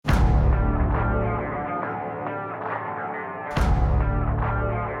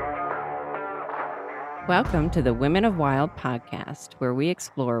Welcome to the Women of Wild podcast, where we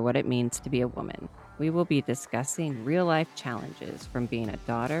explore what it means to be a woman. We will be discussing real life challenges from being a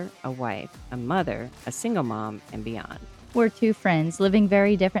daughter, a wife, a mother, a single mom, and beyond. We're two friends living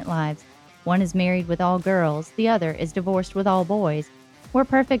very different lives. One is married with all girls, the other is divorced with all boys. We're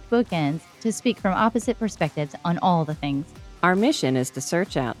perfect bookends to speak from opposite perspectives on all the things. Our mission is to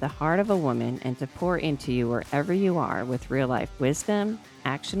search out the heart of a woman and to pour into you wherever you are with real life wisdom,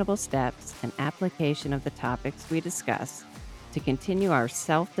 actionable steps, and application of the topics we discuss to continue our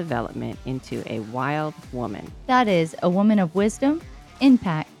self development into a wild woman. That is, a woman of wisdom,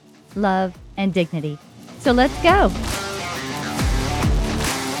 impact, love, and dignity. So let's go.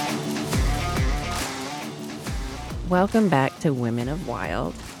 Welcome back to Women of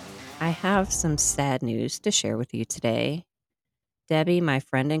Wild. I have some sad news to share with you today. Debbie, my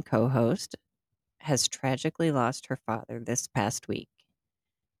friend and co-host, has tragically lost her father this past week.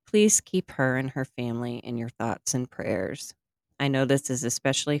 Please keep her and her family in your thoughts and prayers. I know this is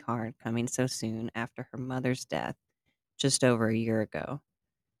especially hard coming so soon after her mother's death just over a year ago.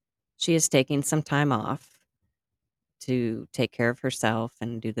 She is taking some time off to take care of herself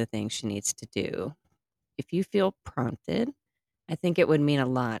and do the things she needs to do. If you feel prompted, I think it would mean a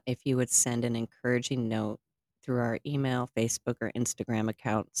lot if you would send an encouraging note through our email, Facebook, or Instagram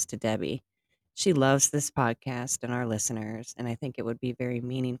accounts to Debbie. She loves this podcast and our listeners, and I think it would be very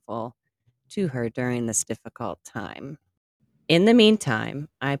meaningful to her during this difficult time. In the meantime,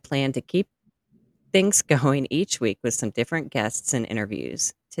 I plan to keep things going each week with some different guests and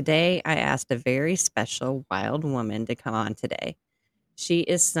interviews. Today, I asked a very special wild woman to come on today. She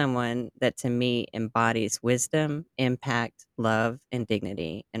is someone that to me embodies wisdom, impact, love, and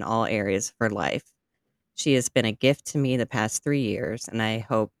dignity in all areas of her life. She has been a gift to me the past 3 years, and I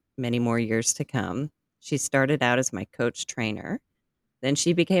hope many more years to come. She started out as my coach trainer, then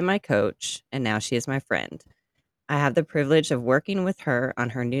she became my coach, and now she is my friend. I have the privilege of working with her on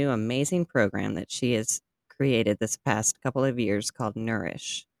her new amazing program that she has created this past couple of years called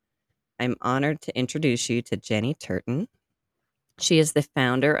Nourish. I'm honored to introduce you to Jennie Turton. She is the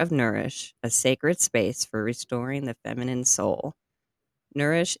founder of Nourish, a sacred space for restoring the feminine soul.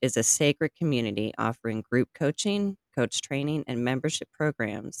 Nourish is a sacred community offering group coaching, coach training, and membership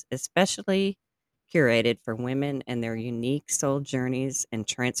programs, especially curated for women and their unique soul journeys and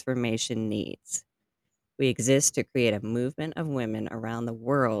transformation needs. We exist to create a movement of women around the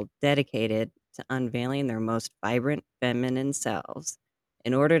world dedicated to unveiling their most vibrant feminine selves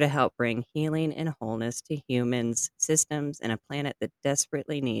in order to help bring healing and wholeness to humans, systems, and a planet that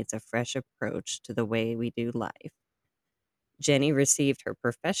desperately needs a fresh approach to the way we do life. Jennie received her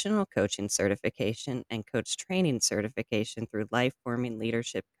professional coaching certification and coach training certification through Life Forming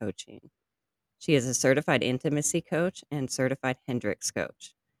Leadership Coaching. She is a certified intimacy coach and certified Hendricks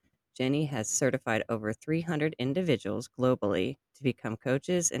coach. Jennie has certified over 300 individuals globally to become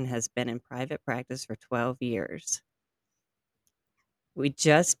coaches and has been in private practice for 12 years. We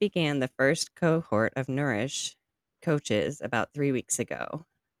just began the first cohort of Nourish coaches about 3 weeks ago.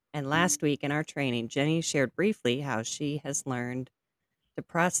 And last week in our training, Jennie shared briefly how she has learned to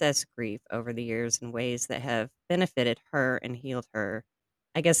process grief over the years in ways that have benefited her and healed her,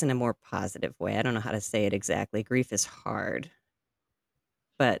 I guess, in a more positive way. I don't know how to say it exactly. Grief is hard,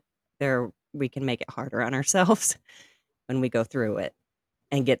 but we can make it harder on ourselves when we go through it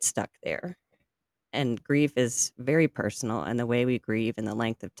and get stuck there. And grief is very personal, and the way we grieve and the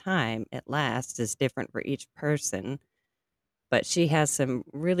length of time it lasts is different for each person. But she has some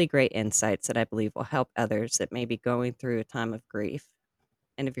really great insights that I believe will help others that may be going through a time of grief.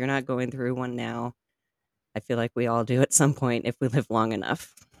 And if you're not going through one now, I feel like we all do at some point if we live long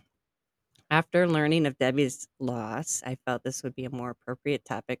enough. After learning of Debbie's loss, I felt this would be a more appropriate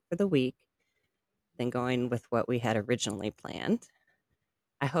topic for the week than going with what we had originally planned.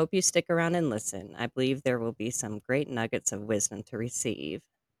 I hope you stick around and listen. I believe there will be some great nuggets of wisdom to receive.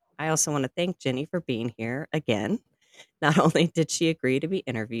 I also want to thank Jennie for being here again. Not only did she agree to be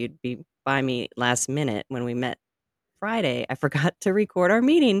interviewed by me last minute when we met Friday, I forgot to record our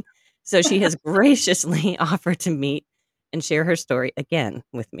meeting. So she has graciously offered to meet and share her story again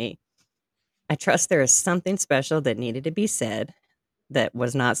with me. I trust there is something special that needed to be said that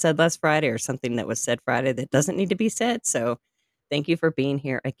was not said last Friday, or something that was said Friday that doesn't need to be said. So thank you for being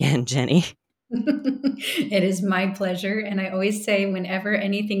here again, Jennie. It is my pleasure. And I always say, whenever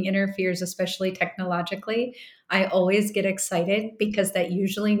anything interferes, especially technologically, I always get excited because that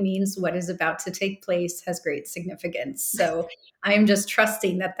usually means what is about to take place has great significance. So I am just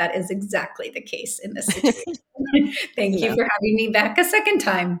trusting that that is exactly the case in this situation. Thank you for having me back a second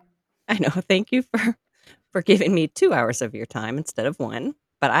time. I know. Thank you for giving me 2 hours of your time instead of 1.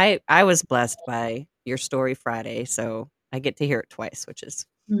 But I was blessed by your story Friday, so I get to hear it twice, which is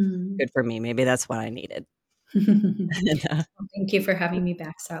Mm. good for me. Maybe that's what I needed. And, Well, thank you for having me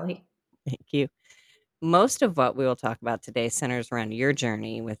back, Sally. thank you. Most of what we will talk about today centers around your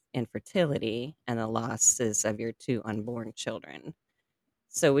journey with infertility and the losses of your 2 unborn children.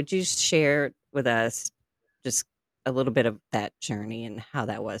 So would you share with us just a little bit of that journey and how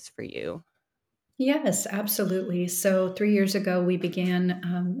that was for you? Yes, absolutely. So 3 years ago, we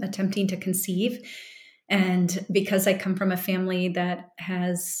began attempting to conceive. And because I come from a family that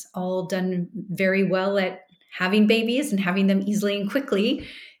has all done very well at having babies and having them easily and quickly,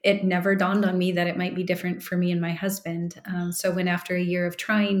 it never dawned on me that it might be different for me and my husband. So when after a year of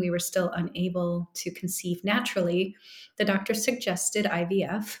trying, we were still unable to conceive naturally, the doctor suggested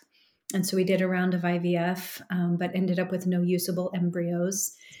IVF. And so we did a round of IVF, but ended up with no usable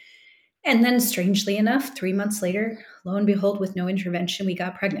embryos. And then, strangely enough, 3 months later, lo and behold, with no intervention, we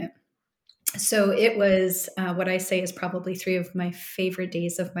got pregnant. So it was what I say is probably three of my favorite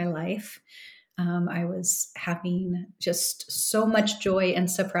days of my life. I was having just so much joy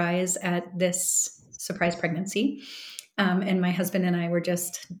and surprise at this surprise pregnancy. And my husband and I were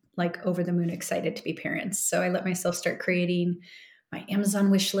just like over the moon excited to be parents. So I let myself start creating my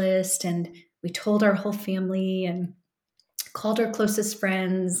Amazon wish list, and we told our whole family and called our closest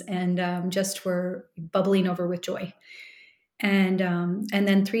friends, and just were bubbling over with joy. And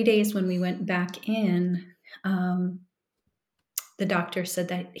then 3 days when we went back in, um, the doctor said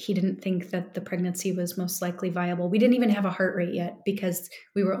that he didn't think that the pregnancy was most likely viable. We didn't even have a heart rate yet because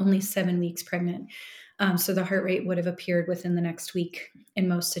we were only 7 weeks pregnant. So the heart rate would have appeared within the next week in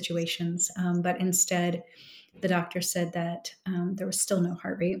most situations. But instead, the doctor said that there was still no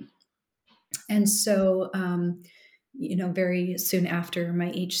heart rate. And so, very soon after,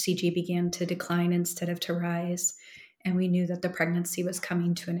 my HCG began to decline instead of to rise. And we knew that the pregnancy was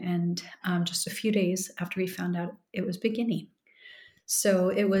coming to an end just a few days after we found out it was beginning. So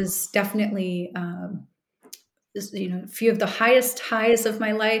it was definitely, a few of the highest highs of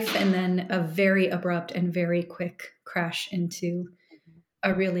my life, and then a very abrupt and very quick crash into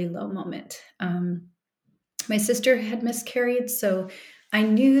a really low moment. My sister had miscarried, so I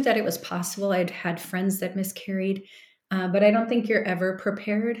knew that it was possible. I'd had friends that miscarried, but I don't think you're ever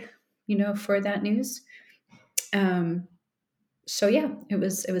prepared, for that news. Um, so yeah, it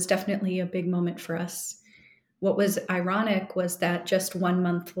was definitely a big moment for us. What was ironic was that just 1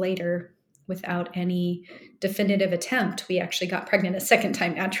 month later, without any definitive attempt, we actually got pregnant a second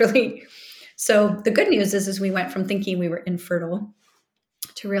time naturally. So the good news is we went from thinking we were infertile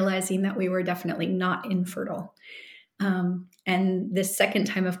to realizing that we were definitely not infertile. And this second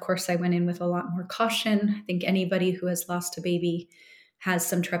time, of course, I went in with a lot more caution. I think anybody who has lost a baby has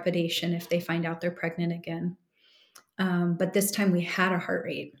some trepidation if they find out they're pregnant again. But this time we had a heart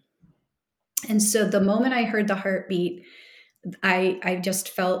rate. And so the moment I heard the heartbeat, I just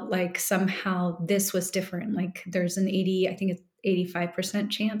felt like somehow this was different. Like there's an 80, I think it's 85%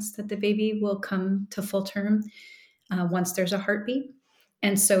 chance that the baby will come to full term once there's a heartbeat.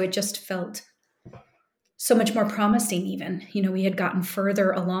 And so it just felt so much more promising. Even we had gotten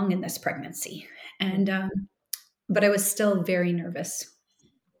further along in this pregnancy, and but I was still very nervous.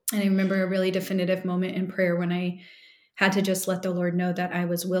 And I remember a really definitive moment in prayer when I had to just let the Lord know that I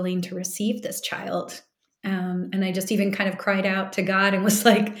was willing to receive this child. And I just even kind of cried out to God and was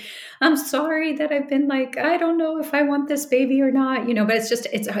like, I'm sorry that I've been like, I don't know if I want this baby or not, but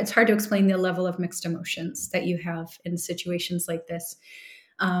it's hard to explain the level of mixed emotions that you have in situations like this.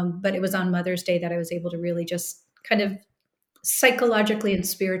 But it was on Mother's Day that I was able to really just kind of psychologically and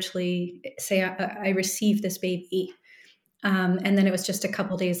spiritually say, I received this baby. And then it was just a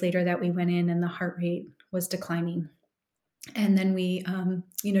couple days later that we went in and the heart rate was declining. And then we,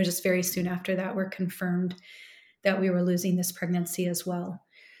 just very soon after that, were confirmed that we were losing this pregnancy as well.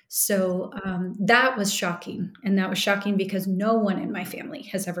 So that was shocking. And that was shocking because no one in my family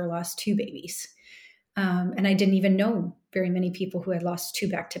has ever lost two babies. And I didn't even know very many people who had lost two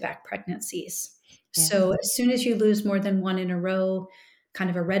back to back pregnancies. Yeah. So as soon as you lose more than one in a row, kind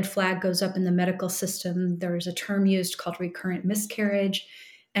of a red flag goes up in the medical system. There's a term used called recurrent miscarriage.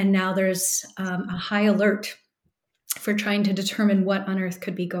 And now there's a high alert for trying to determine what on earth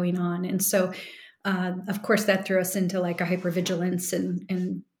could be going on. And so, of course, that threw us into like a hypervigilance.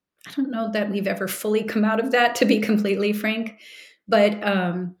 And I don't know that we've ever fully come out of that, to be completely frank. But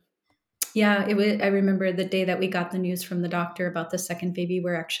yeah, it was. I remember the day that we got the news from the doctor about the second baby.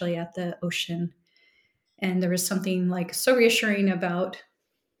 We're actually at the ocean, and there was something like so reassuring about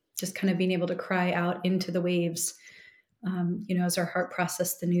just kind of being able to cry out into the waves, as our heart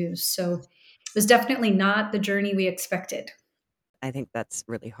processed the news. So it was definitely not the journey we expected. I think that's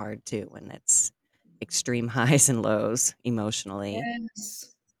really hard too when it's extreme highs and lows emotionally.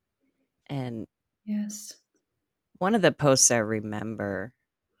 Yes. And Yes. one of the posts I remember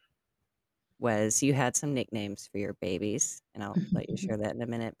was you had some nicknames for your babies, and I'll let you share that in a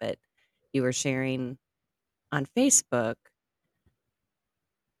minute, but you were sharing on Facebook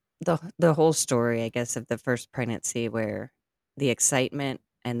the whole story, I guess, of the first pregnancy, where the excitement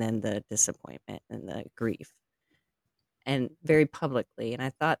and then the disappointment and the grief, and very publicly. And I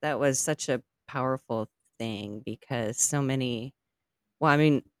thought that was such a powerful thing because so many, well, I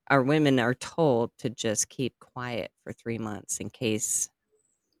mean, our women are told to just keep quiet for 3 months in case,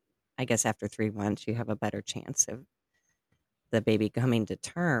 I guess, after 3 months, you have a better chance of the baby coming to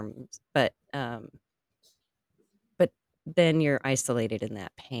terms. But then you're isolated in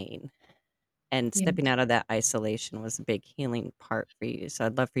that pain. And Yeah. stepping out of that isolation was a big healing part for you. So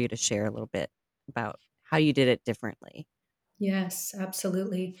I'd love for you to share a little bit about how you did it differently. Yes,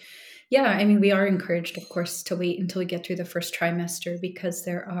 absolutely. Yeah, I mean, we are encouraged, of course, to wait until we get through the first trimester because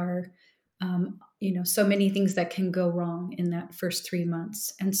there are, so many things that can go wrong in that first 3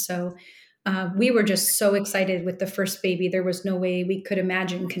 months. And so we were just so excited with the first baby. There was no way we could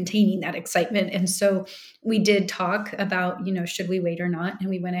imagine containing that excitement. And so we did talk about, should we wait or not? And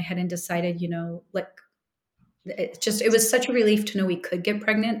we went ahead and decided, like, it was such a relief to know we could get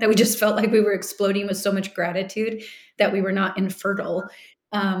pregnant that we just felt like we were exploding with so much gratitude that we were not infertile,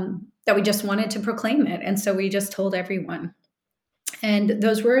 that we just wanted to proclaim it. And so we just told everyone. And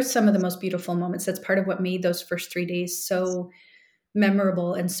those were some of the most beautiful moments. That's part of what made those first 3 days so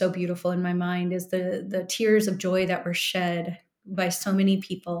memorable and so beautiful in my mind is the tears of joy that were shed by so many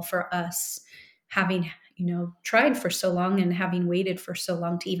people for us having tried for so long and having waited for so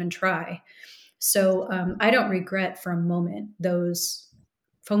long to even try. So I don't regret for a moment those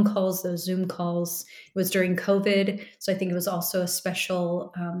phone calls, those Zoom calls. It was during COVID. So I think it was also a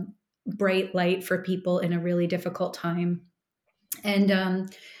special bright light for people in a really difficult time. And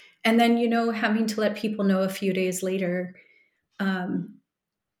and then, having to let people know a few days later, um,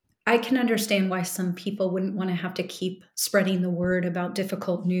 I can understand why some people wouldn't want to have to keep spreading the word about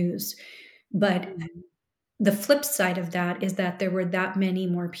difficult news. But Mhm. the flip side of that is that there were that many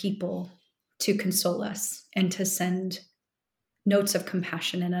more people to console us and to send notes of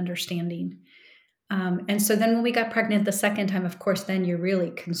compassion and understanding. And so then when we got pregnant the second time, of course, then you're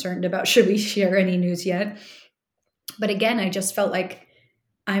really concerned about should we share any news yet? But again, I just felt like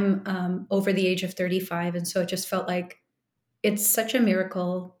I'm over the age of 35. And so it just felt like it's such a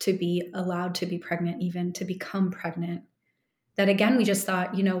miracle to be allowed to be pregnant, even to become pregnant, that again, we just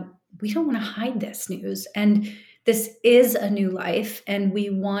thought, we don't want to hide this news. And this is a new life and we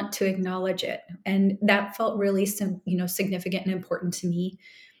want to acknowledge it. And that felt really, significant and important to me.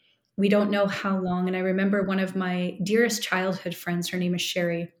 We don't know how long. And I remember one of my dearest childhood friends, her name is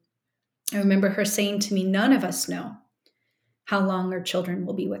Sherry. I remember her saying to me, none of us know how long our children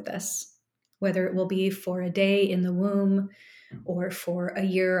will be with us, whether it will be for a day in the womb or for a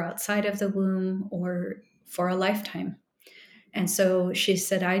year outside of the womb or for a lifetime. And so she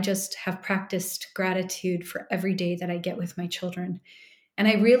said, I just have practiced gratitude for every day that I get with my children. And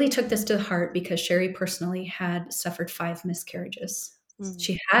I really took this to heart because Sherry personally had suffered 5 miscarriages. Mhm.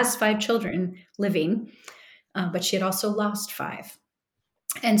 She has 5 children living, but she had also lost 5.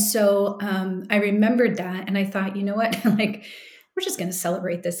 And so I remembered that and I thought, you know what? Like, we're just going to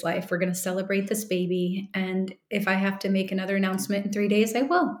celebrate this life. We're going to celebrate this baby. And if I have to make another announcement in 3 days, I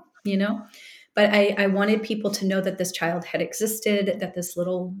will. But I wanted people to know that this child had existed, that this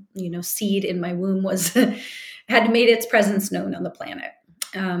little, seed in my womb was had made its presence known on the planet,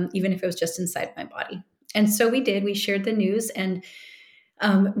 even if it was just inside my body. And so we did. We shared the news, and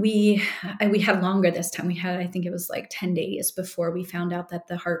we had longer this time. We had, I think it was like 10 days before we found out that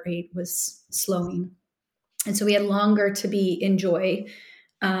the heart rate was slowing, and so we had longer to be in joy,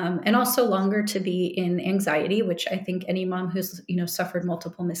 and also longer to be in anxiety, which I think any mom who's suffered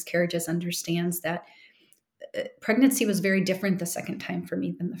multiple miscarriages understands that pregnancy was very different the second time for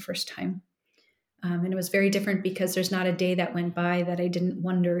me than the first time. And it was very different because there's not a day that went by that I didn't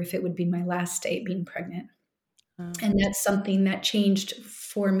wonder if it would be my last day being pregnant. Oh. And that's something that changed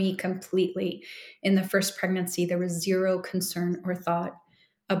for me completely. In the first pregnancy, there was zero concern or thought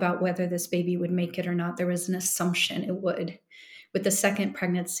about whether this baby would make it or not. There was an assumption it would. With the second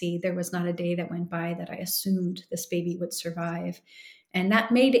pregnancy, there was not a day that went by that I assumed this baby would survive. And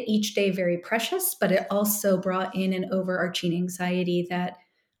that made each day very precious, but it also brought in an overarching anxiety that,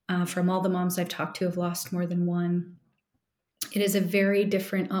 from all the moms I've talked to who have lost more than one, it is a very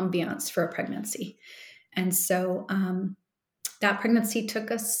different ambiance for a pregnancy. And so that pregnancy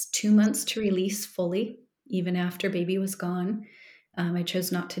took us 2 months to release fully, even after baby was gone. I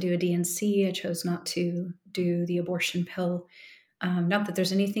chose not to do a DNC. I chose not to do the abortion pill. Not that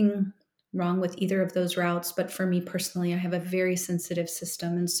there's anything wrong with either of those routes, but for me personally, I have a very sensitive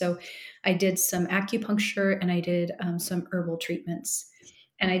system. And so I did some acupuncture and I did some herbal treatments.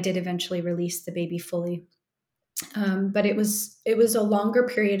 And I did eventually release the baby fully. But it was a longer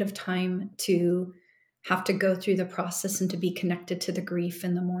period of time to have to go through the process and to be connected to the grief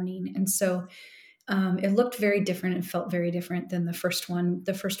in the morning. And so it looked very different and felt very different than the first one.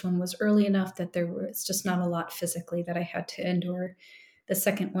 The first one was early enough that there was just not a lot physically that I had to endure. The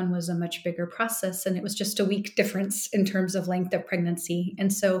second one was a much bigger process, and it was just a week difference in terms of length of pregnancy.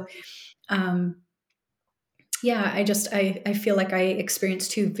 And so, um, yeah, I feel like I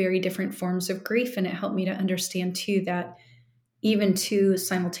experienced two very different forms of grief, and it helped me to understand too that even two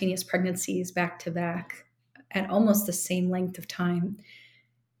simultaneous pregnancies back to back at almost the same length of time,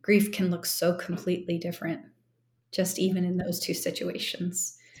 grief can look so completely different, just even in those two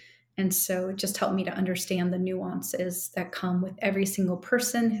situations. And so it just helped me to understand the nuances that come with every single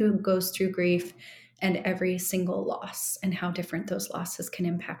person who goes through grief and every single loss and how different those losses can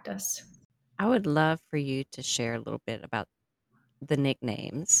impact us. I would love for you to share a little bit about the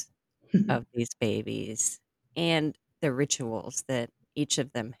nicknames of these babies and the rituals that each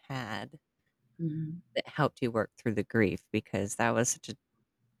of them had Mhm. that helped you work through the grief, because that was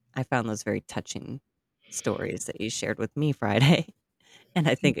I found those very touching stories that you shared with me Friday. And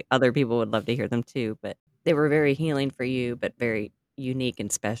I think other people would love to hear them too, but they were very healing for you, but very unique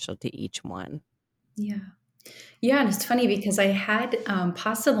and special to each one. Yeah. Yeah, and it's funny because I had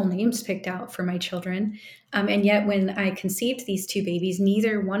possible names picked out for my children. And yet, when I conceived these two babies,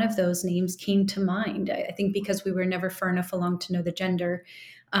 neither one of those names came to mind. I think because we were never far enough along to know the gender.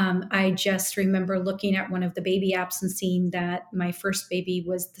 I just remember looking at one of the baby apps and seeing that my first baby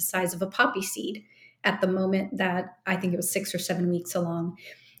was the size of a poppy seed at the moment that I think it was 6 or 7 weeks along.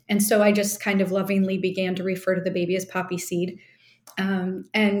 And so I just kind of lovingly began to refer to the baby as poppy seed. And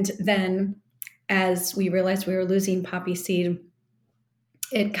then as we realized we were losing poppy seed,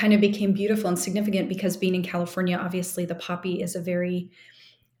 it kind of became beautiful and significant because being in California, obviously the poppy is a very,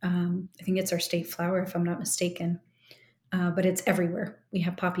 I think it's our state flower, if I'm not mistaken, but it's everywhere. We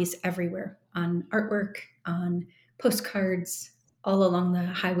have poppies everywhere on artwork, on postcards, all along the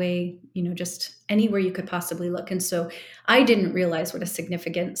highway, just anywhere you could possibly look. And so I didn't realize what a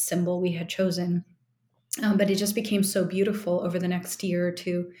significant symbol we had chosen, but it just became so beautiful over the next year or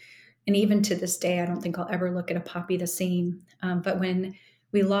two. And even to this day, I don't think I'll ever look at a poppy the same. But when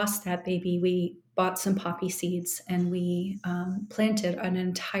we lost that baby, we bought some poppy seeds and we planted an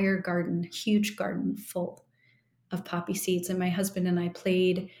entire garden, huge garden full of poppy seeds. And my husband and I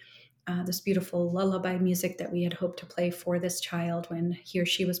played this beautiful lullaby music that we had hoped to play for this child when he or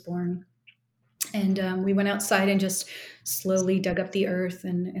she was born. And we went outside and just slowly dug up the earth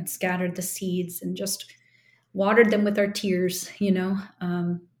and scattered the seeds and just watered them with our tears.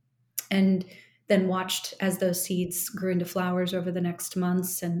 And then watched as those seeds grew into flowers over the next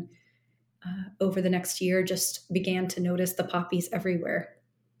months, and over the next year just began to notice the poppies everywhere.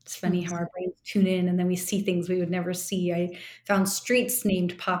 It's funny how our brains tune in and then we see things we would never see. I found streets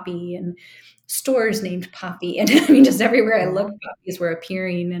named Poppy and stores named Poppy, and I mean, just everywhere I Aw. looked, poppies were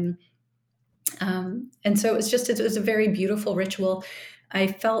appearing. And so it was a very beautiful ritual. I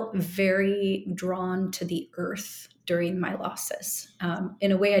felt very drawn to the earth during my losses,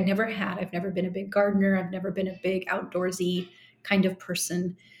 in a way I never had. I've never been a big gardener. I've never been a big outdoorsy kind of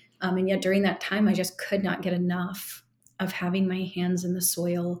person. And yet during that time, I just could not get enough of having my hands in the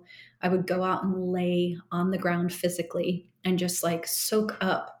soil. I would go out and lay on the ground physically and just like soak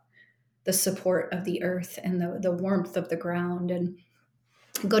up the support of the earth and the warmth of the ground, and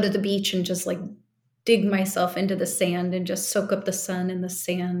go to the beach and just like dig myself into the sand and just soak up the sun in the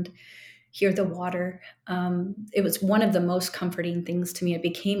sand, hear the water. It was one of the most comforting things to me. It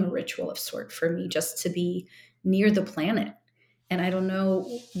became a ritual of sort for me just to be near the planet. And I don't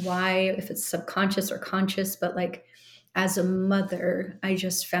know why, if it's subconscious or conscious, but like as a mother, I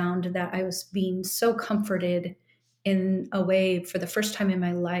just found that I was being so comforted in a way for the first time in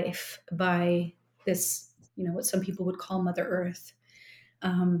my life by this, what some people would call Mother Earth.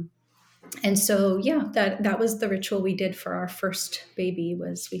 Um, and so, yeah, that was the ritual we did for our first baby.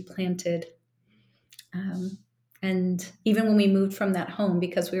 Was we planted, um, and even when we moved from that home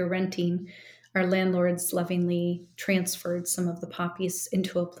because we were renting, our landlords lovingly transferred some of the poppies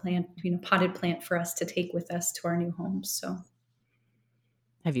into a plant, potted plant for us to take with us to our new home. So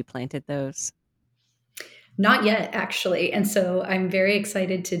Have you planted those? not yet, actually. And so I'm very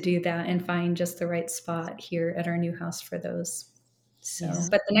excited to do that and find just the right spot here at our new house for those. So, Yeah.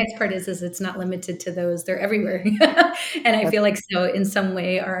 but the nice part is it's not limited to those. They're everywhere. And I That's feel like so in some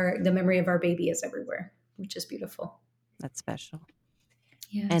way the memory of our baby is everywhere, which is beautiful. that's special.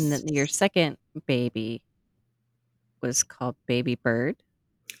 And Yes. then your second baby was called Baby Bird?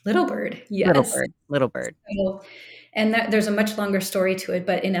 Little bird. Little Yes. Bird, Little Bird. So, and there's a much longer story to it,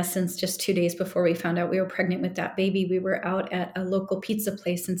 but in essence, just 2 days before we found out we were pregnant with that baby, we were out at a local pizza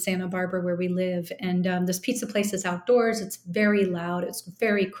place in Santa Barbara where we live. And this pizza place is outdoors. It's very loud. It's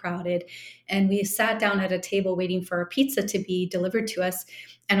very crowded. And we sat down at a table waiting for our pizza to be delivered to us.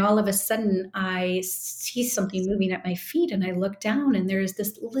 And all of a sudden, I see something moving at my feet. And I look down, and there is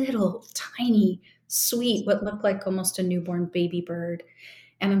this little tiny, sweet, what looked like almost a newborn baby bird.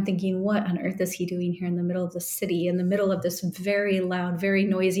 And I'm thinking, what on earth is he doing here in the middle of the city, in the middle of this very loud, very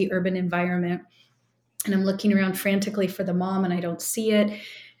noisy urban environment? And I'm looking around frantically for the mom, and I don't see it.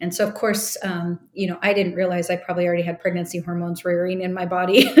 And so, of course, I didn't realize I probably already had pregnancy hormones rearing in my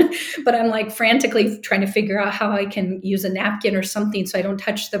body, but I'm like frantically trying to figure out how I can use a napkin or something so I don't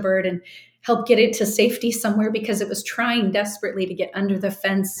touch the bird and help get it to safety somewhere, because it was trying desperately to get under the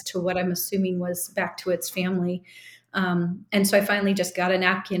fence to what I'm assuming was back to its family. And so I finally just got a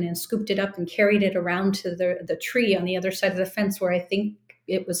napkin and scooped it up and carried it around to the tree on the other side of the fence where I think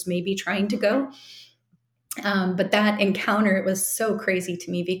it was maybe trying to go. But that encounter, it was so crazy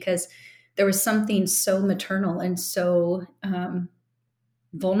to me because there was something so maternal and so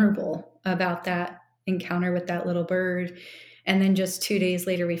vulnerable about that encounter with that little bird. And then just 2 days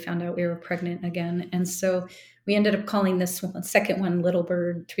later, we found out we were pregnant again. And so we ended up calling this second one Little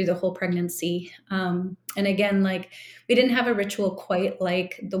Bird through the whole pregnancy. And again, like, we didn't have a ritual quite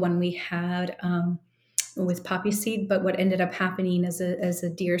like the one we had with poppy seed, but what ended up happening is as a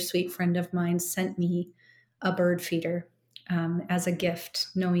dear, sweet friend of mine sent me a bird feeder as a gift,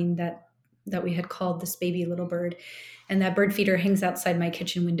 knowing that we had called this baby Little Bird. And that bird feeder hangs outside my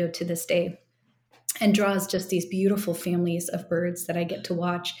kitchen window to this day and draws just these beautiful families of birds that I get to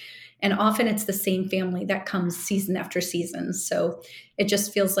watch. And often it's the same family that comes season after season. So it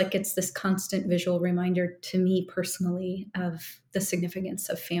just feels like it's this constant visual reminder to me personally of the significance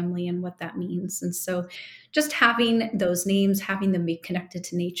of family and what that means. And so just having those names, having them be connected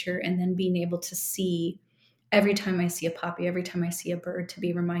to nature, and then being able to see every time I see a poppy, every time I see a bird, to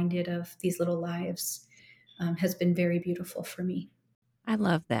be reminded of these little lives has been very beautiful for me. I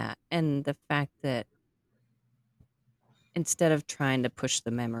love that, and the fact that instead of trying to push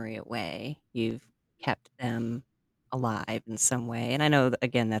the memory away, you've kept them alive in some way, and I know that,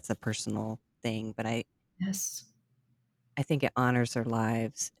 again, that's a personal thing, but Yes. I think it honors their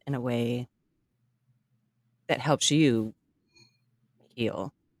lives in a way that helps you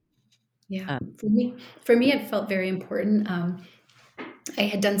heal. Yeah. Um, For me, it felt very important. I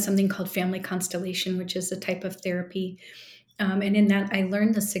had done something called family constellation, which is a type of therapy. And in that, I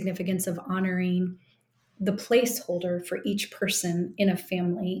learned the significance of honoring the placeholder for each person in a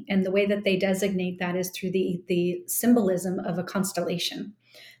family. And the way that they designate that is through the symbolism of a constellation,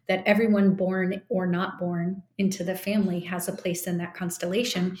 that everyone born or not born into the family has a place in that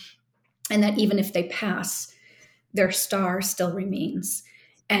constellation. And that even if they pass, their star still remains.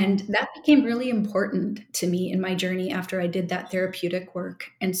 And that became really important to me in my journey after I did that therapeutic work.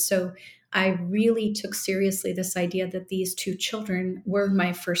 And so I really took seriously this idea that these two children were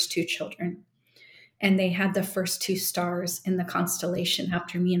my first two children. And they had the first two stars in the constellation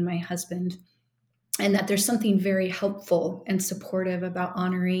after me and my husband. And that there's something very helpful and supportive about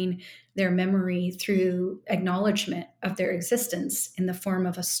honoring their memory through acknowledgement of their existence in the form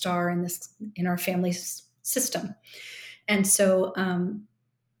of a star in our family's system. And so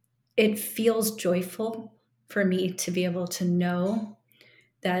it feels joyful for me to be able to know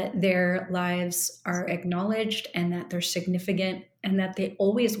that their lives are acknowledged and that they're significant and that they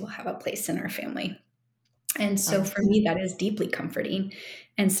always will have a place in our family. And I so love for that. me, that is deeply comforting.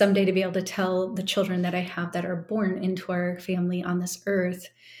 And someday to be able to tell the children that I have that are born into our family on this earth,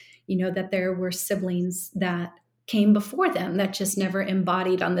 that there were siblings that came before them that just never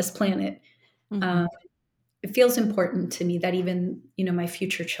embodied on this planet. Uh, Mhm. it feels important to me that even, my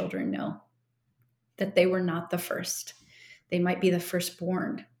future children know that they were not the first. They might be the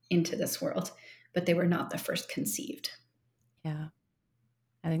firstborn into this world, but they were not the first conceived. Yeah,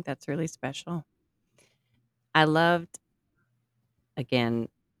 I think that's really special. I loved, again,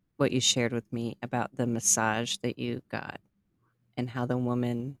 what you shared with me about the massage that you got and how the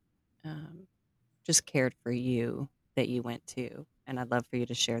woman, um, just cared for you that you went to, and I'd love for you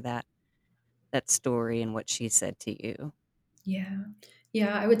to share that story and what she said to you. Yeah.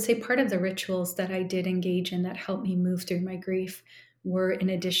 Yeah. I would say part of the rituals that I did engage in that helped me move through my grief were, in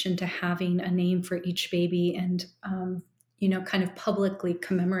addition to having a name for each baby and, kind of publicly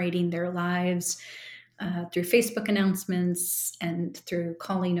commemorating their lives through Facebook announcements and through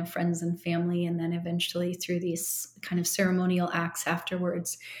calling of friends and family, and then eventually through these kind of ceremonial acts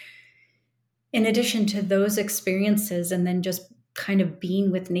afterwards. In addition to those experiences, and then just kind of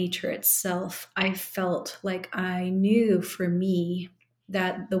being with nature itself, I felt like I knew for me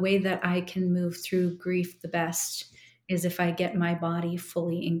that the way that I can move through grief the best is if I get my body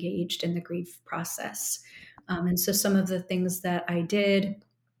fully engaged in the grief process. And so some of the things that I did,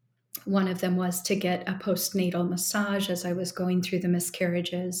 one of them was to get a postnatal massage as I was going through the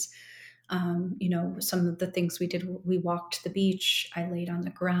miscarriages. Some of the things we did, we walked the beach, I laid on the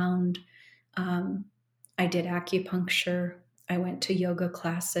ground. Um, I did acupuncture. I went to yoga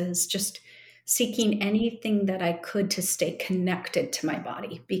classes, just seeking anything that I could to stay connected to my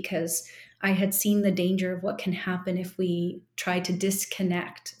body, because I had seen the danger of what can happen if we try to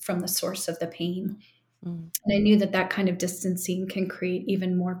disconnect from the source of the pain. Mm. And I knew that that kind of distancing can create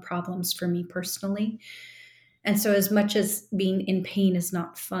even more problems for me personally. And so, as much as being in pain is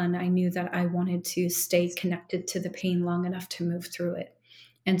not fun, I knew that I wanted to stay connected to the pain long enough to move through it.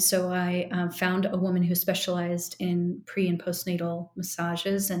 And so I found a woman who specialized in pre and postnatal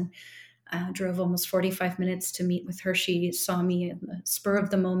massages, and drove almost 45 minutes to meet with her. She saw me in the spur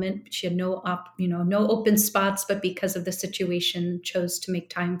of the moment. She had no open spots, but because of the situation, chose to make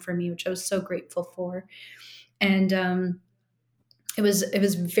time for me, which I was so grateful for. And it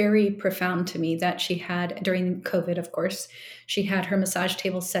was very profound to me that she had, during COVID, of course, she had her massage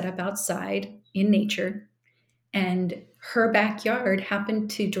table set up outside in nature, and her backyard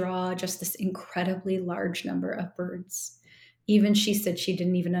happened to draw just this incredibly large number of birds. Even she said she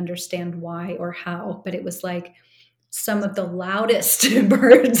didn't even understand why or how, but it was like some of the loudest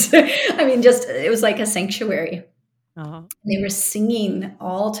birds. I mean, just it was like a sanctuary. Oh, They were singing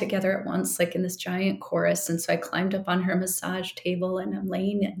all together at once, like in this giant chorus. And so I climbed up on her massage table, and I'm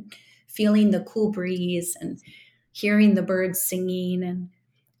laying and feeling the cool breeze and hearing the birds singing,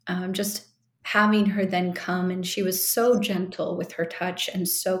 and just having her then come. And she was so gentle with her touch and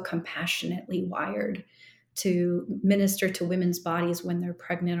so compassionately wired to minister to women's bodies when they're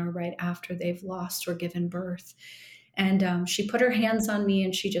pregnant or right after they've lost or given birth. And she put her hands on me,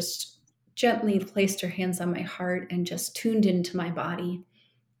 and she just gently placed her hands on my heart and just tuned into my body.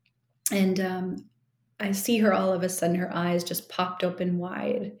 And I see her, all of a sudden, her eyes just popped open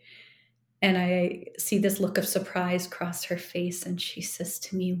wide. And I see this look of surprise cross her face. And she says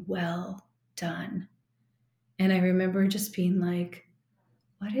to me, "Well done." And I remember just being like,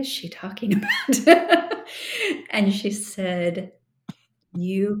 what is she talking about? And she said,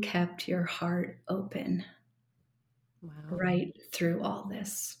 "You kept your heart open wow. right through all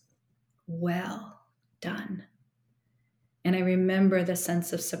this. Well done." And I remember the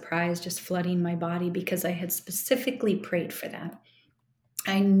sense of surprise just flooding my body, because I had specifically prayed for that.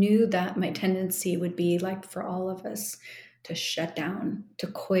 I knew that my tendency would be, like for all of us, to shut down, to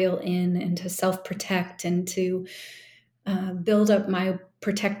coil in, and to self protect, and to build up my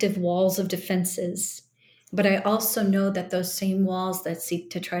protective walls of defenses. But I also know that those same walls that seek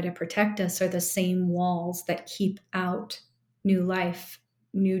to try to protect us are the same walls that keep out new life,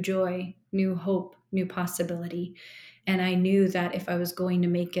 new joy, new hope, new possibility. And I knew that if I was going to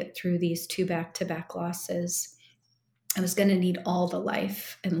make it through these two back to back losses, I was going to need all the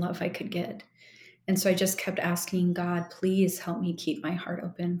life and love I could get. And so I just kept asking God, please help me keep my heart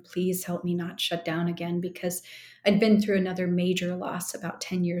open. Please help me not shut down again, because I'd been through another major loss about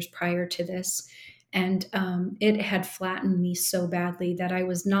 10 years prior to this. And it had flattened me so badly that I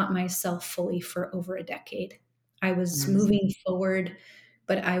was not myself fully for over a decade. I was Mm. moving forward,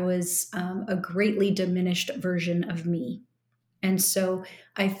 but I was a greatly diminished version of me. And so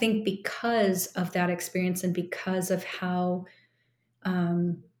I think because of that experience, and because of how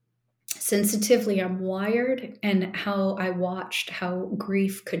um, sensitively I'm wired, and how I watched how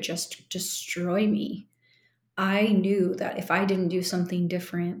grief could just destroy me, I knew that if I didn't do something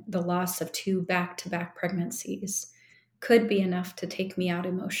different, the loss of two back to back pregnancies could be enough to take me out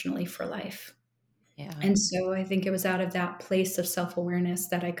emotionally for life. Yeah. And so I think it was out of that place of self awareness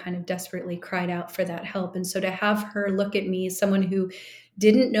that I kind of desperately cried out for that help. And so to have her look at me, someone who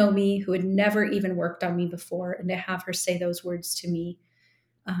didn't know me, who had never even worked on me before, and to have her say those words to me,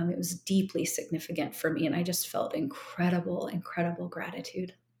 it was deeply significant for me. And I just felt incredible, incredible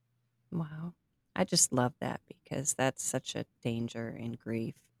gratitude. Wow. I just love that because that's such a danger in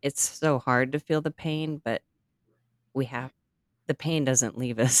grief. It's so hard to feel the pain, but we have the pain doesn't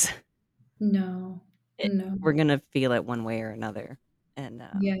leave us. No, It, no. we're going to feel it one way or another. And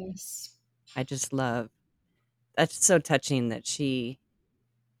Yes. I just love that's so touching that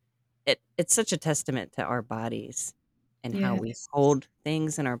it's such a testament to our bodies and how we Yes. hold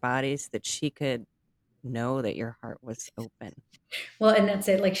things in our bodies, that she could know that your heart was open. Well, and that's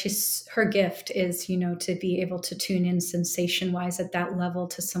it. Like her gift is, to be able to tune in sensation wise at that level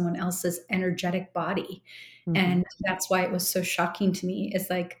to someone else's energetic body. Mhm. And that's why it was so shocking to me. Is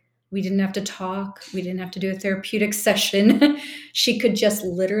like, we didn't have to talk. We didn't have to do a therapeutic session. She could just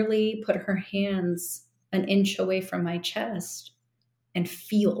literally put her hands an inch away from my chest and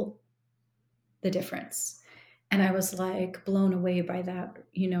feel the difference. And I was like blown away by that,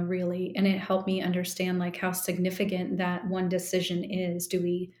 really. And it helped me understand like how significant that one decision is. Do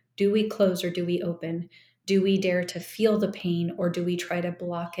we close or do we open? Do we dare to feel the pain, or do we try to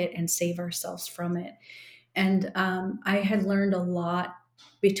block it and save ourselves from it? And I had learned a lot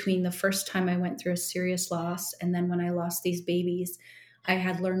between the first time I went through a serious loss and then when I lost these babies. I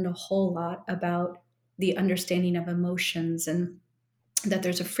had learned a whole lot about the understanding of emotions, and that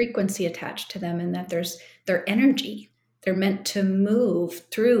there's a frequency attached to them, and that there's their energy. They're meant to move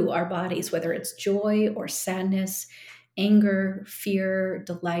through our bodies, whether it's joy or sadness, anger, fear,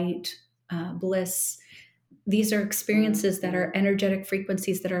 delight, bliss. These are experiences that are energetic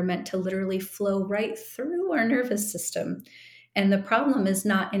frequencies that are meant to literally flow right through our nervous system. And the problem is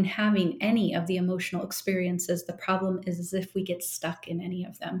not in having any of the emotional experiences. The problem is if we get stuck in any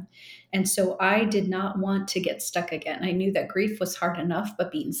of them. And so I did not want to get stuck again. I knew that grief was hard enough,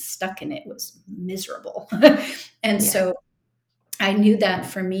 but being stuck in it was miserable. And Yeah. so I knew that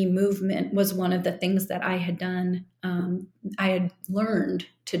for me, movement was one of the things that I had done, I had learned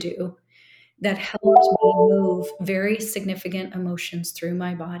to do, that helped me move very significant emotions through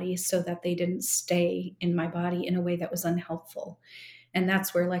my body so that they didn't stay in my body in a way that was unhelpful. And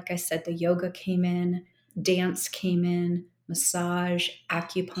that's where, like I said, the yoga came in, dance came in, massage,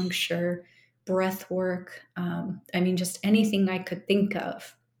 acupuncture, breath work. I mean, just anything I could think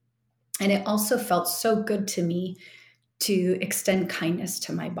of. And it also felt so good to me to extend kindness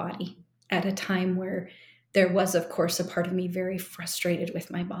to my body at a time where there was, of course, a part of me very frustrated with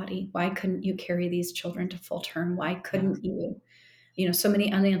my body. Why couldn't you carry these children to full term? Why Yeah. couldn't you? So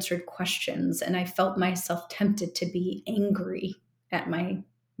many unanswered questions. And I felt myself tempted to be angry at my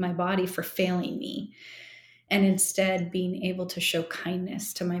body for failing me, and instead being able to show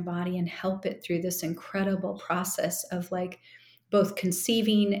kindness to my body and help it through this incredible process of like both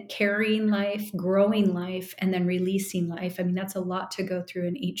conceiving, carrying life, growing life, and then releasing life. I mean, that's a lot to go through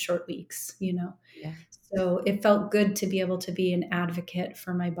in 8 short weeks. Yeah. So it felt good to be able to be an advocate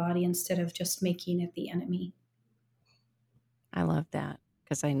for my body instead of just making it the enemy. I love that,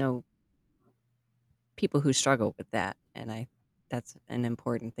 because I know people who struggle with that, and that's an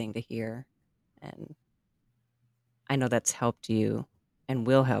important thing to hear. And I know that's helped you and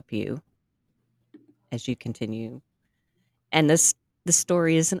will help you as you continue. And the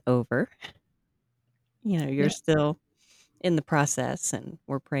story isn't over. You're Yeah. still in the process, and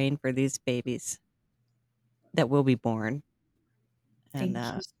we're praying for these babies that will be born. And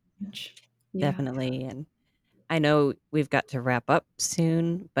Thank you so much. Yeah. definitely. And I know we've got to wrap up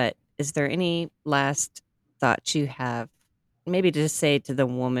soon, but is there any last thoughts you have, maybe to say to the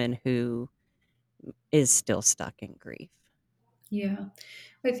woman who is still stuck in grief? Yeah.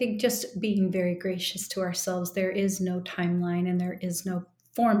 I think just being very gracious to ourselves. There is no timeline and there is no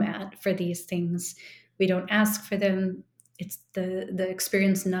format for these things. We don't ask for them. It's the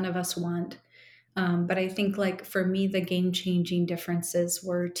experience none of us want. But I think, like for me, the game changing differences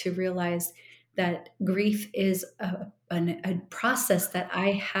were to realize that grief is a process that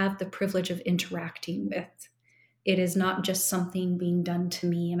I have the privilege of interacting with. It is not just something being done to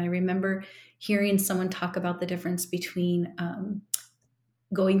me. And I remember hearing someone talk about the difference between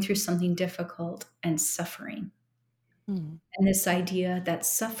going through something difficult and suffering. Hmm. And this idea that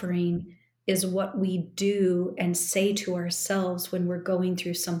suffering is what we do and say to ourselves when we're going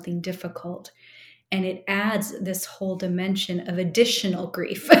through something difficult. And it adds this whole dimension of additional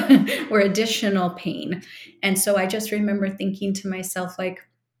grief or additional pain. And so I just remember thinking to myself, like,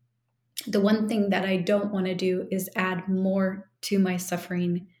 the one thing that I don't want to do is add more to my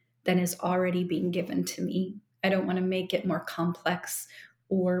suffering than is already being given to me. I don't want to make it more complex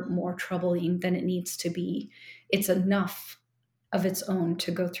or more troubling than it needs to be. It's enough of its own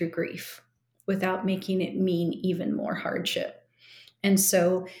to go through grief without making it mean even more hardship. And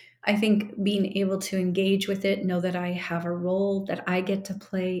so I think being able to engage with it, know that I have a role, that I get to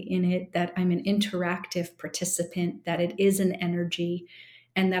play in it, that I'm an interactive participant, that it is an energy,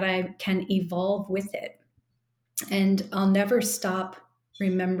 and that I can evolve with it. And I'll never stop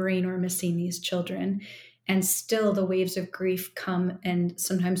remembering or missing these children. And still, the waves of grief come and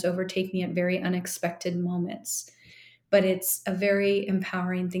sometimes overtake me at very unexpected moments. but it's a very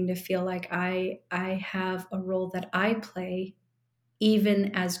empowering thing to feel like I have a role that I play,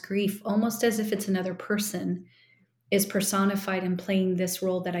 even as grief, almost as if it's another person, is personified in playing this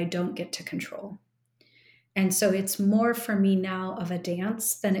role that I don't get to control. And so it's more for me now of a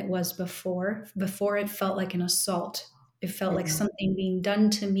dance than it was before. Before it felt like an assault. It felt like Mhm. something being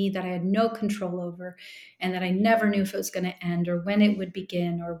done to me that I had no control over, and that I never knew if it was going to end or when it would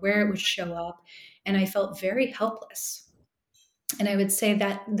begin or where it would show up. And I felt very helpless. And I would say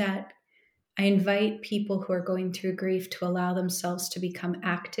that I invite people who are going through grief to allow themselves to become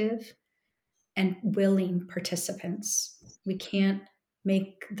active and willing participants. We can't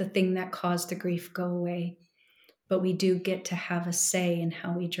make the thing that caused the grief go away, but we do get to have a say in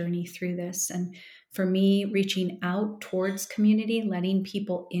how we journey through this. And for me, reaching out towards community, letting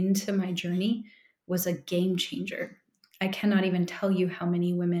people into my journey was a game changer. I cannot even tell you how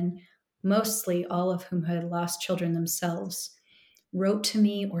many women, mostly all of whom had lost children themselves, wrote to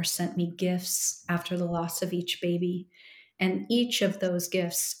me or sent me gifts after the loss of each baby. And each of those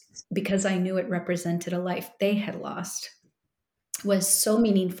gifts, because I knew it represented a life they had lost, was so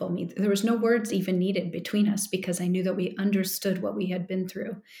meaningful to me. There was no words even needed between us because I knew that we understood what we had been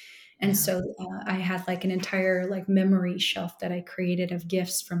through. And Yeah. so I had like an entire like memory shelf that I created of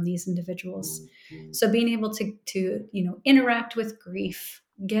gifts from these individuals. So being able to interact with grief,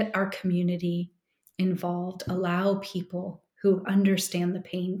 get our community involved, allow people who understand the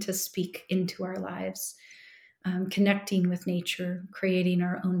pain to speak into our lives, connecting with nature, creating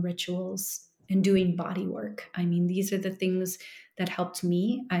our own rituals, and doing body work. I mean, these are the things that helped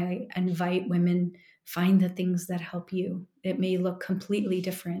me. I invite women, find the things that help you. It may look completely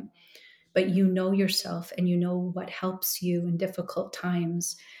different, but you know yourself and you know what helps you in difficult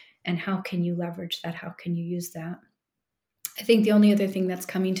times, and how can you leverage that? How can you use that? I think the only other thing that's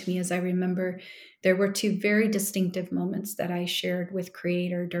coming to me is I remember there were two very distinctive moments that I shared with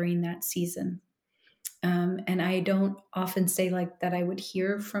Creator during that season. And I don't often say like that I would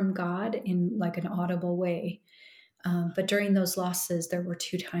hear from God in like an audible way. But during those losses, there were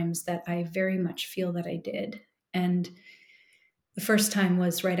two times that I very much feel that I did. And the first time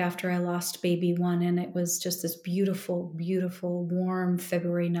was right after I lost baby one, and it was just this beautiful, beautiful, warm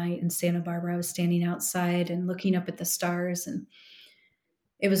February night in Santa Barbara. I was standing outside and looking up at the stars, and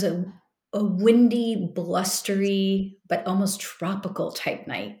it was a windy, blustery, but almost tropical type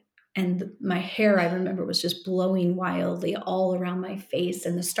night. And my hair, I remember, was just blowing wildly all around my face,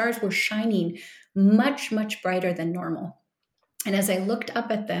 and the stars were shining much, much brighter than normal. And as I looked up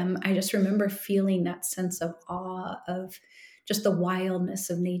at them, I just remember feeling that sense of awe of just the wildness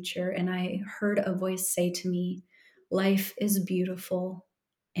of nature. And I heard a voice say to me, "Life is beautiful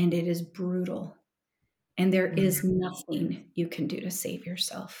and it is brutal, and there is Mhm. nothing you can do to save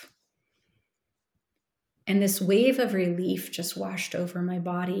yourself." And this wave of relief just washed over my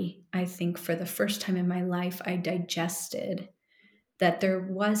body. I think for the first time in my life, I digested that there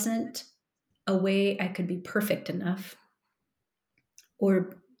wasn't a way I could be perfect enough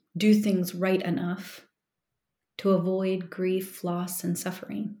or do things right enough to avoid grief, loss, and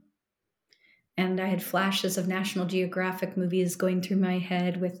suffering. And I had flashes of National Geographic movies going through my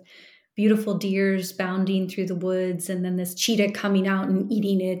head with beautiful deers bounding through the woods, and then this cheetah coming out and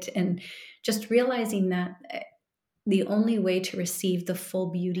eating it, and just realizing that the only way to receive the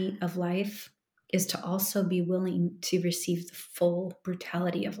full beauty of life is to also be willing to receive the full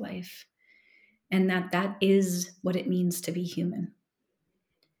brutality of life, and that is what it means to be human.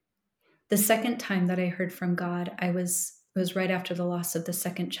 The second time that I heard from God, it was right after the loss of the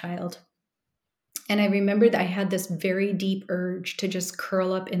second child. And I remember that I had this very deep urge to just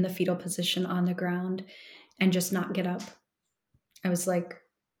curl up in the fetal position on the ground and just not get up. I was like,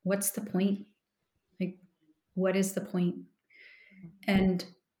 what's the point? Like, what is the point? And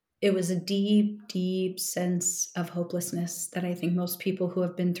it was a deep, deep sense of hopelessness that I think most people who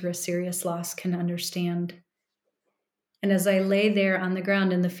have been through a serious loss can understand. And as I lay there on the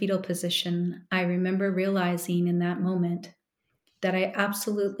ground in the fetal position, I remember realizing in that moment that I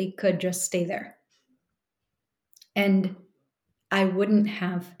absolutely could just stay there. And I wouldn't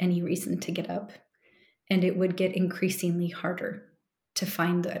have any reason to get up, and it would get increasingly harder to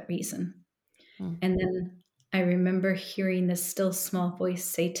find that reason. Mm. And then I remember hearing this still small voice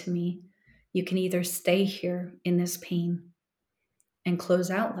say to me, "You can either stay here in this pain and close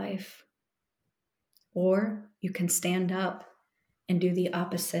out life, or you can stand up and do the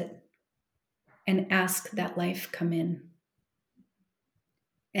opposite and ask that life come in."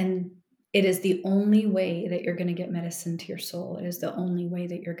 And it is the only way that you're going to get medicine to your soul. It is the only way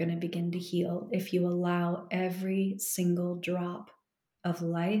that you're going to begin to heal if you allow every single drop of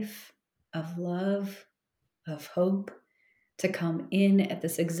life, of love, of hope, to come in at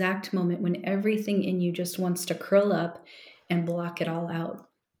this exact moment when everything in you just wants to curl up and block it all out.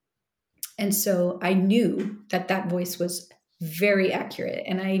 And so I knew that that voice was very accurate.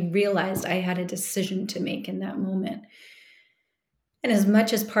 And I realized I had a decision to make in that moment. And as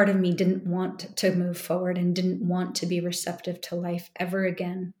much as part of me didn't want to move forward and didn't want to be receptive to life ever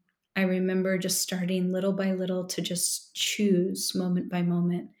again, I remember just starting little by little to just choose moment by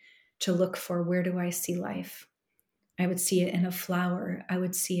moment to look for, where do I see life? I would see it in a flower. I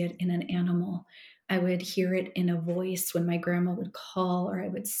would see it in an animal. I would hear it in a voice when my grandma would call, or I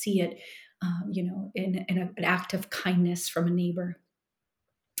would see it, in an act of kindness from a neighbor.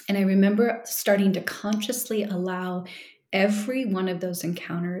 And I remember starting to consciously allow every one of those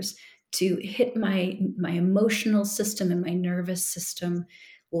encounters to hit my emotional system and my nervous system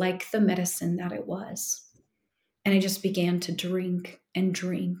like the medicine that it was. And I just began to drink and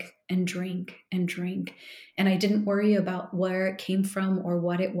drink and drink and drink. And I didn't worry about where it came from or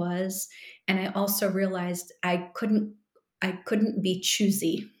what it was. And I also realized I couldn't be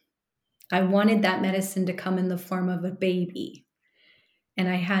choosy. I wanted that medicine to come in the form of a baby. And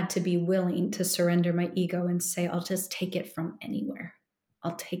I had to be willing to surrender my ego and say, I'll just take it from anywhere.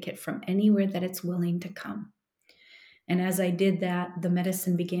 I'll take it from anywhere that it's willing to come. And as I did that, the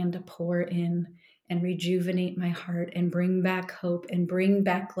medicine began to pour in and rejuvenate my heart and bring back hope and bring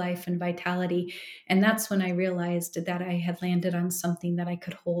back life and vitality. And that's when I realized that I had landed on something that I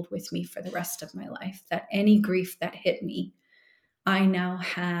could hold with me for the rest of my life, that any grief that hit me, I now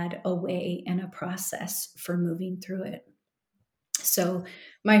had a way and a process for moving through it. So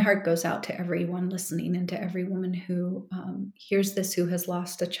my heart goes out to everyone listening and to every woman who hears this, who has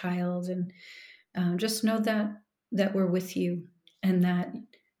lost a child, and just know that we're with you and that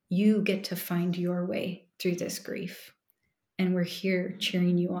you get to find your way through this grief. And we're here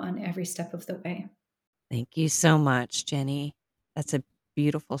cheering you on every step of the way. Thank you so much, Jennie. That's a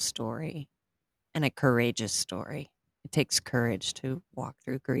beautiful story and a courageous story. It takes courage to walk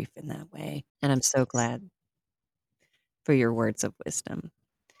through grief in that way. And I'm so glad for your words of wisdom.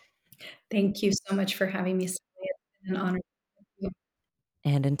 Thank you so much for having me. It's been an honor.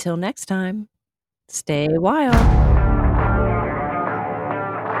 And until next time, stay wild.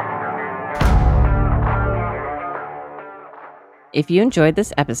 If you enjoyed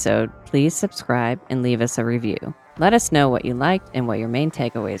this episode, please subscribe and leave us a review. Let us know what you liked and what your main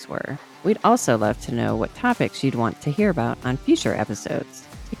takeaways were. We'd also love to know what topics you'd want to hear about on future episodes.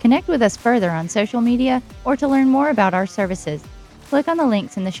 To connect with us further on social media or to learn more about our services, click on the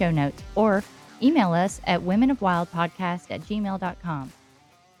links in the show notes or email us at womenofwildpodcast@gmail.com.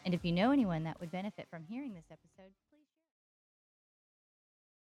 And if you know anyone that would benefit from hearing this episode,